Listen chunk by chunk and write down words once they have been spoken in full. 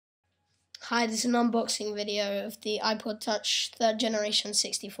Hi, this is an unboxing video of the iPod Touch 3rd generation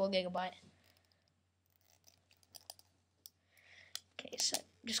 64GB. Okay, so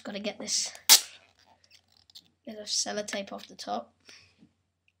just got to get this bit of sellotape off the top.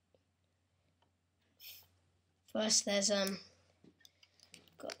 First, there's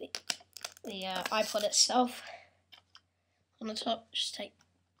got the iPod itself on the top. Just take,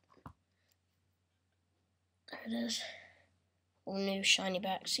 there it is. All new shiny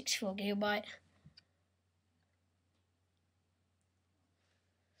back 64GB.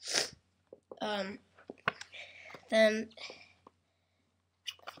 Then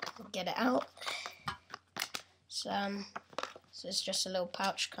get it out. So it's just a little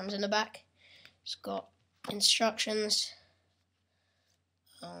pouch, comes in the back. It's got instructions.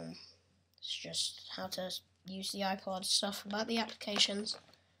 It's just how to use the iPod, stuff about the applications.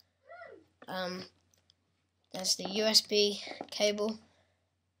 There's the USB cable,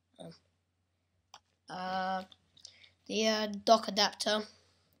 the dock adapter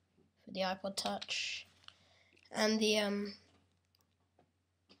for the iPod Touch, and the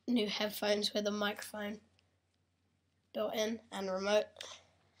new headphones with a microphone built in and remote.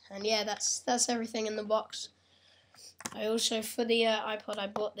 And yeah, that's everything in the box. I also, for the iPod, I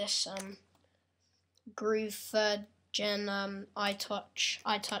bought this Groove 3rd Gen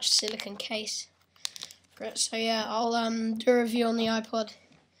iTouch silicone case for it. So yeah, I'll do a review on the iPod.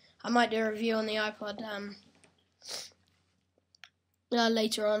 I might do a review on the iPod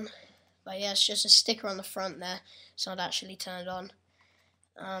later on. But yeah, it's just a sticker on the front there. It's not actually turned on.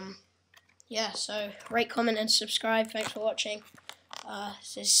 Yeah, so rate, comment, and subscribe. Thanks for watching.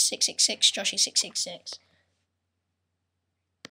 This is 666 Joshy 666.